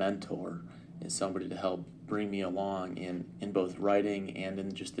better mentor as somebody to help bring me along in both writing and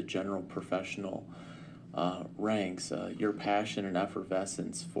in just the general professional ranks. Your passion and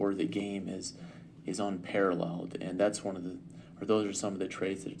effervescence for the game is unparalleled, and those are some of the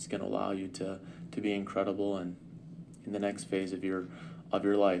traits that it's going to allow you to be incredible and in the next phase of your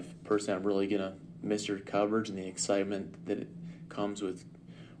life. Personally, I'm really going to miss your coverage and the excitement that it comes with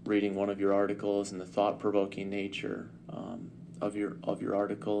reading one of your articles, and the thought-provoking nature of your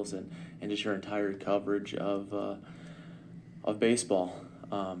articles, and just your entire coverage of baseball.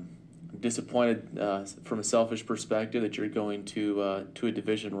 I'm disappointed from a selfish perspective that you're going to a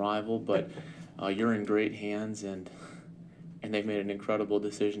division rival, but you're in great hands, and they've made an incredible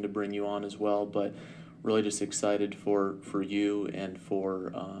decision to bring you on as well. But really just excited for you and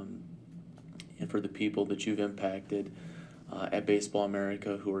for the people that you've impacted at Baseball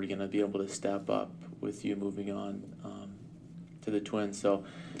America, who are going to be able to step up with you moving on to the Twins. So,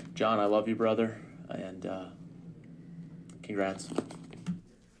 John, I love you, brother, and congrats.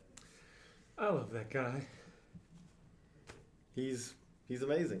 I love that guy. He's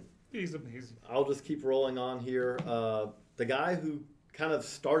amazing. He's amazing. I'll just keep rolling on here. The guy who kind of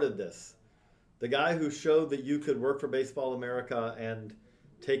started this, the guy who showed that you could work for Baseball America and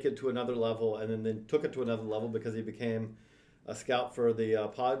take it to another level, and then took it to another level because he became a scout for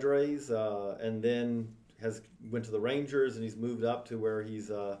the Padres, and then went to the Rangers, and he's moved up to where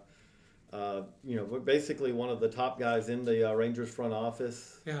he's basically one of the top guys in the Rangers front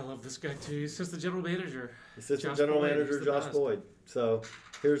office. Yeah, I love this guy too. He's just the general manager. Assistant general manager Josh Boyd. So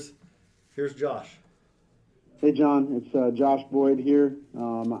here's Josh. Hey, John. It's Josh Boyd here.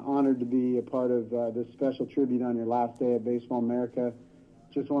 I'm honored to be a part of this special tribute on your last day at Baseball America.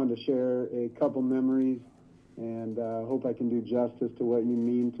 Just wanted to share a couple memories, and hope I can do justice to what you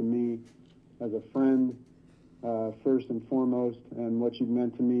mean to me as a friend, first and foremost, and what you've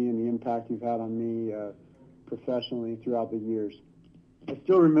meant to me and the impact you've had on me professionally throughout the years. I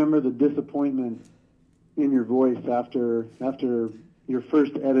still remember the disappointment in your voice after your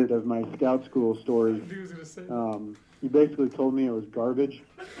first edit of my scout school story. You basically told me it was garbage,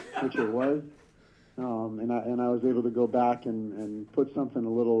 which it was, and I was able to go back and put something a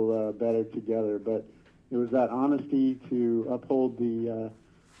little better together. But it was that honesty to uphold the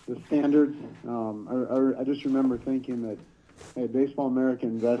standards. I just remember thinking that, hey, Baseball America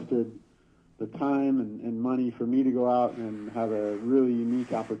invested the time and money for me to go out and have a really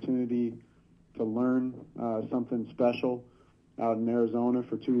unique opportunity to learn something special out in Arizona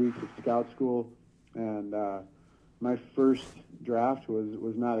for 2 weeks of scout school. And my first draft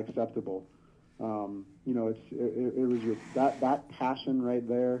was not acceptable. It was that passion right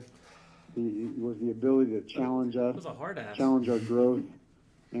there. Was the ability to challenge us, it was a hard ass. Challenge our growth,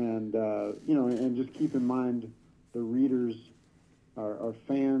 and and just keep in mind the readers, our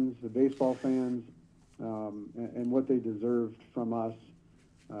fans, the baseball fans, and what they deserved from us,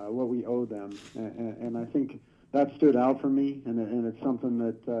 what we owe them, and I think that stood out for me, and it's something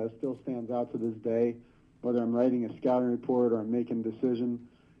that still stands out to this day, whether I'm writing a scouting report or I'm making a decision.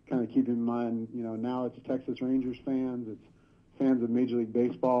 Kind of keep in mind, now it's Texas Rangers fans, it's fans of Major League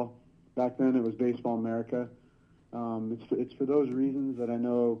Baseball. Back then it was Baseball America. It's for those reasons that I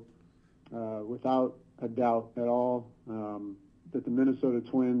know without a doubt at all that the Minnesota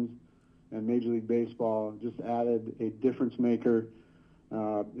Twins and Major League Baseball just added a difference maker.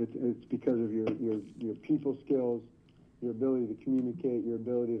 It's because of your people skills, your ability to communicate, your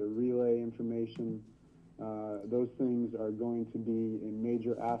ability to relay information. Those things are going to be a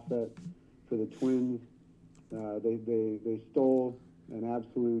major asset for the Twins. They stole an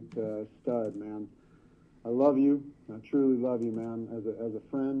absolute stud, man. I love you. I truly love you, man. As a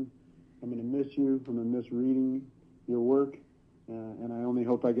friend, I'm going to miss you. I'm going to miss reading your work, and I only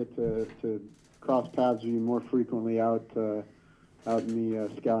hope I get to cross paths with you more frequently out in the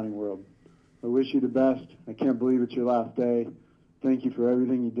scouting world. I wish you the best. I can't believe it's your last day. Thank you for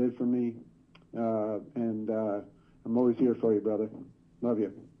everything you did for me, and I'm always here for you, brother. Love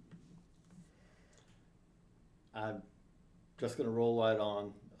you. I'm just going to roll right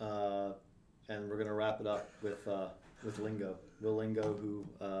on, and we're going to wrap it up with Lingo. Will Lingo, who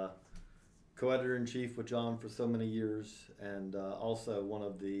co-editor-in-chief with John for so many years, and also one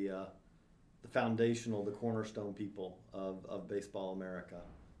of the foundational, the cornerstone people of Baseball America.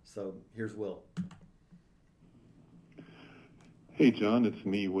 So here's Will. Hey, John, it's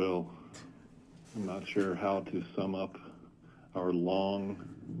me, Will. I'm not sure how to sum up our long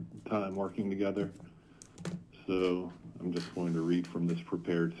time working together, so I'm just going to read from this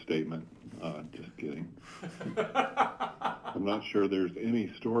prepared statement. Just kidding. I'm not sure there's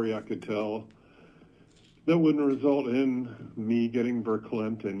any story I could tell that wouldn't result in me getting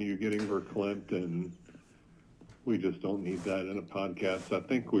verklempt and you getting verklempt, and we just don't need that in a podcast. I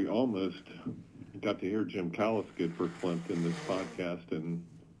think we almost got to hear Jim Callis get verklempt in this podcast, and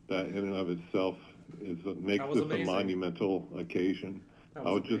that in and of itself makes this amazing. A monumental occasion.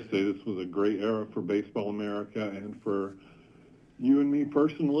 I would just say this was a great era for Baseball America and for you and me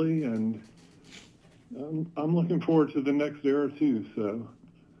personally, and I'm looking forward to the next era too, so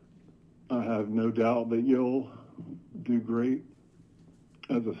I have no doubt that you'll do great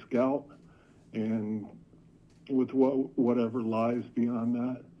as a scout and with whatever lies beyond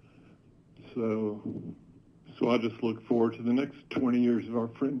that. So I just look forward to the next 20 years of our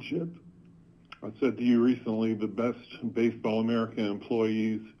friendship. I said to you recently, the best Baseball America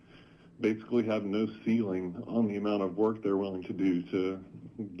employees basically have no ceiling on the amount of work they're willing to do to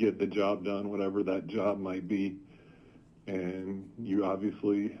get the job done, whatever that job might be. And you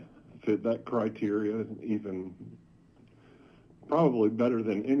obviously fit that criteria even probably better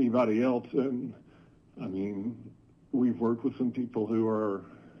than anybody else. And I mean, we've worked with some people who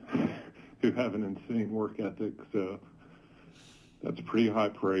have an insane work ethic, so that's pretty high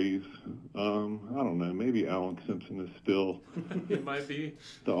praise. I don't know, maybe Alan Simpson is still it might be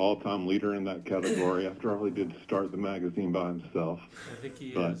the all-time leader in that category after all he did to start the magazine by himself. I think he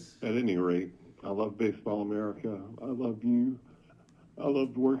is. At any rate, I love Baseball America. I love you. I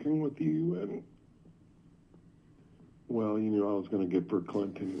loved working with you, and well, you knew I was going to get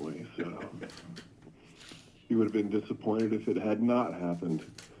verklempt anyway, so you would have been disappointed if it had not happened.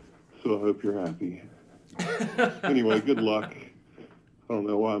 So I hope you're happy. Anyway, good luck. I don't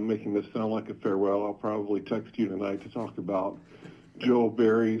know why I'm making this sound like a farewell. I'll probably text you tonight to talk about Joel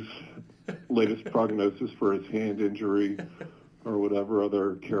Berry's latest prognosis for his hand injury or whatever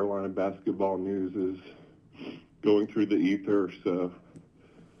other Carolina basketball news is going through the ether. So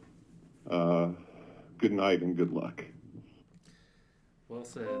good night and good luck. Well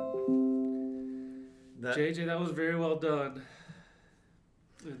said. JJ, that was very well done.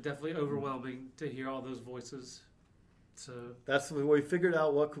 Definitely overwhelming to hear all those voices. So that's when we figured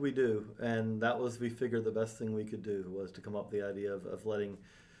out what could we do, and that was we figured the best thing we could do was to come up with the idea of letting.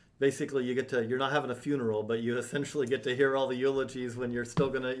 Basically, you're not having a funeral, but you essentially get to hear all the eulogies when you're still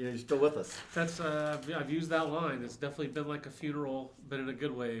with us. That's I've used that line. It's definitely been like a funeral, but in a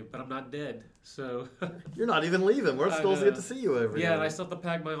good way. But I'm not dead, so you're not even leaving. We're still get to see you every day. Yeah, and I still have to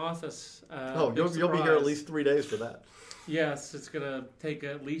pack my office. You'll be here at least 3 days for that. Yes, it's gonna take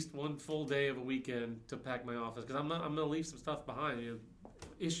at least one full day of a weekend to pack my office because I'm gonna leave some stuff behind.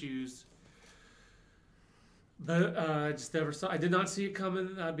 Issues. But I just never saw. I did not see it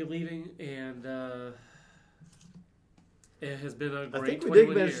coming. I'd be leaving, and it has been a great. I think we did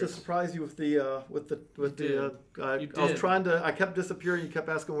manage to surprise you with the. I was trying to. I kept disappearing. You kept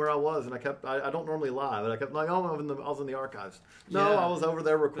asking where I was, and I don't normally lie, but I kept like, oh, I was in the archives. No, I was over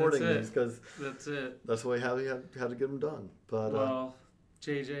there recording these because that's it. That's the way how you had to get them done. But well,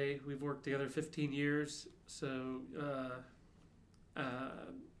 JJ, we've worked together 15 years, so.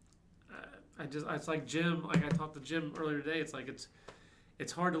 It's like Jim. Like I talked to Jim earlier today. It's like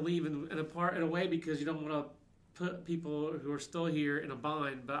it's hard to leave in a way because you don't want to put people who are still here in a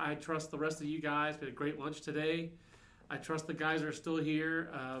bind. But I trust the rest of you guys. We had a great lunch today. I trust the guys that are still here.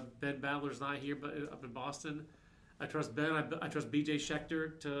 Ben Badler's not here, but up in Boston. I trust Ben. I trust BJ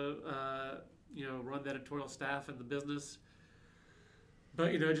Schechter to run the editorial staff and the business.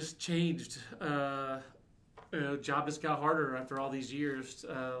 But it just changed. Job just got harder after all these years.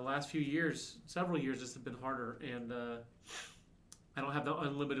 Last few years, several years, it's been harder, and I don't have the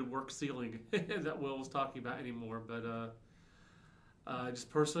unlimited work ceiling that Will was talking about anymore. But Just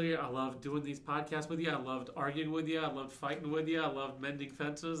personally, I love doing these podcasts with you. I loved arguing with you. I loved fighting with you. I loved mending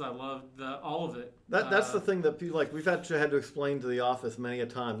fences. I loved all of it. That's the thing that people, like, we've had to explain to the office many a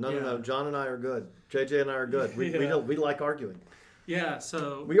time. No, John and I are good. JJ and I are good. We like arguing. Yeah,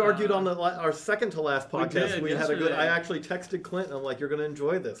 so we argued on our second to last podcast. We had a good. yesterday. I actually texted Clint. I'm like, "You're going to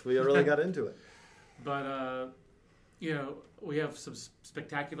enjoy this." We really got into it. But we have some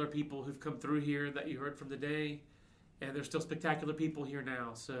spectacular people who've come through here that you heard from today, and there's still spectacular people here now.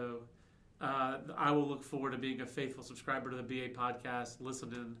 So I will look forward to being a faithful subscriber to the BA podcast,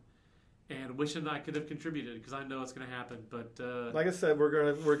 listening, and wishing I could have contributed, because I know it's going to happen. But like I said,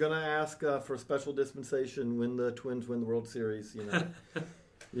 we're gonna ask for special dispensation when the Twins win the World Series.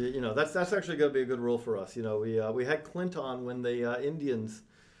 That's actually going to be a good rule for us. We had Clint on when the Indians.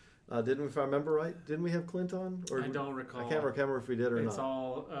 Didn't we, if I remember right? Didn't we have Clint on? I don't recall. I can't remember if we did or not. It's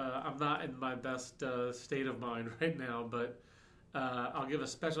all. I'm not in my best state of mind right now, but I'll give a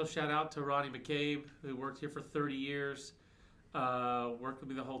special shout out to Ronnie McCabe, who worked here for 30 years. Worked with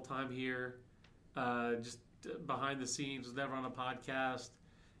me the whole time here. Just behind the scenes, was never on a podcast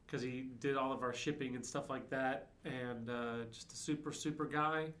because he did all of our shipping and stuff like that. And just a super, super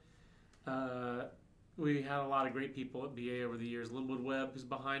guy. We had a lot of great people at BA over the years. Linwood Webb, who's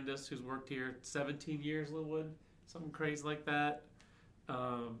behind us, who's worked here 17 years, Linwood, something crazy like that.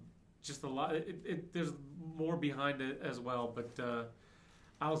 Just a lot. There's more behind it as well, but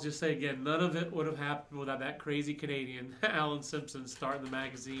I'll just say again, none of it would have happened without that crazy Canadian, Alan Simpson, starting the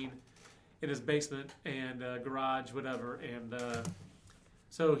magazine in his basement and garage, whatever. And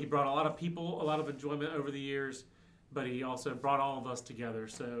so he brought a lot of people, a lot of enjoyment over the years, but he also brought all of us together.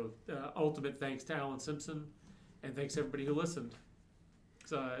 So ultimate thanks to Alan Simpson, and thanks to everybody who listened.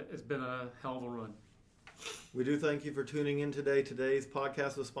 So it's been a hell of a run. We do thank you for tuning in today. Today's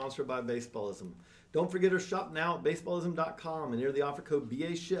podcast was sponsored by Baseballism. Don't forget to shop now at baseballism.com and enter the offer code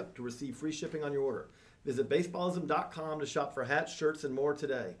BASHIP to receive free shipping on your order. Visit baseballism.com to shop for hats, shirts, and more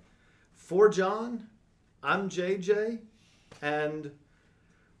today. For John, I'm JJ, and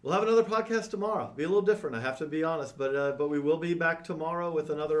we'll have another podcast tomorrow. Be a little different, I have to be honest, but we will be back tomorrow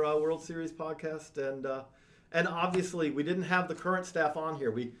with another World Series podcast. And obviously, we didn't have the current staff on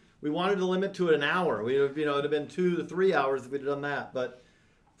here. We wanted to limit to an hour. It'd have been 2 to 3 hours if we'd done that, but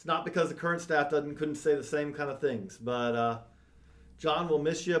it's not because the current staff couldn't say the same kind of things. But John, we'll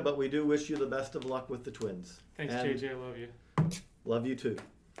miss you, but we do wish you the best of luck with the Twins. Thanks, JJ. I love you. Love you too.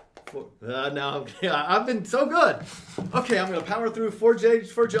 Now I've been so good. Okay, I'm going to power through. For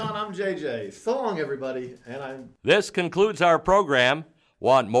John, I'm JJ. So long, everybody. This concludes our program.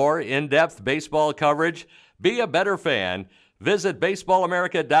 Want more in-depth baseball coverage? Be a better fan. Visit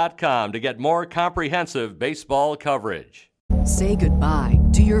baseballamerica.com to get more comprehensive baseball coverage. Say goodbye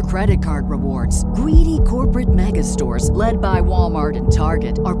to your credit card rewards. Greedy corporate mega stores, led by Walmart and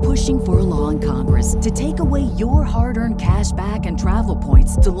Target, are pushing for a law in Congress to take away your hard-earned cash back and travel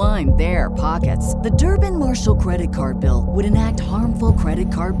points to line their pockets. The Durbin-Marshall credit card bill would enact harmful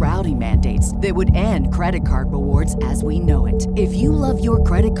credit card routing mandates that would end credit card rewards as we know it. If you love your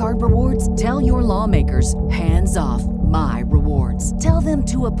credit card rewards, tell your lawmakers, hands off my rewards. Tell them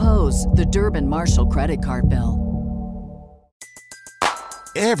to oppose the Durbin-Marshall credit card bill.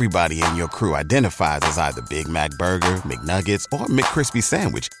 Everybody in your crew identifies as either Big Mac Burger, McNuggets, or McCrispy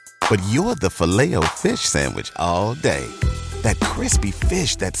Sandwich. But you're the Filet-O-Fish Sandwich all day. That crispy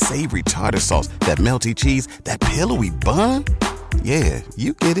fish, that savory tartar sauce, that melty cheese, that pillowy bun. Yeah,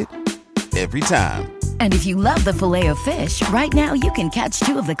 you get it. Every time. And if you love the Filet-O-Fish, right now you can catch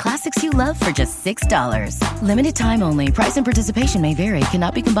 2 of the classics you love for just $6. Limited time only. Price and participation may vary.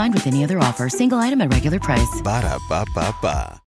 Cannot be combined with any other offer. Single item at regular price. Ba-da-ba-ba-ba.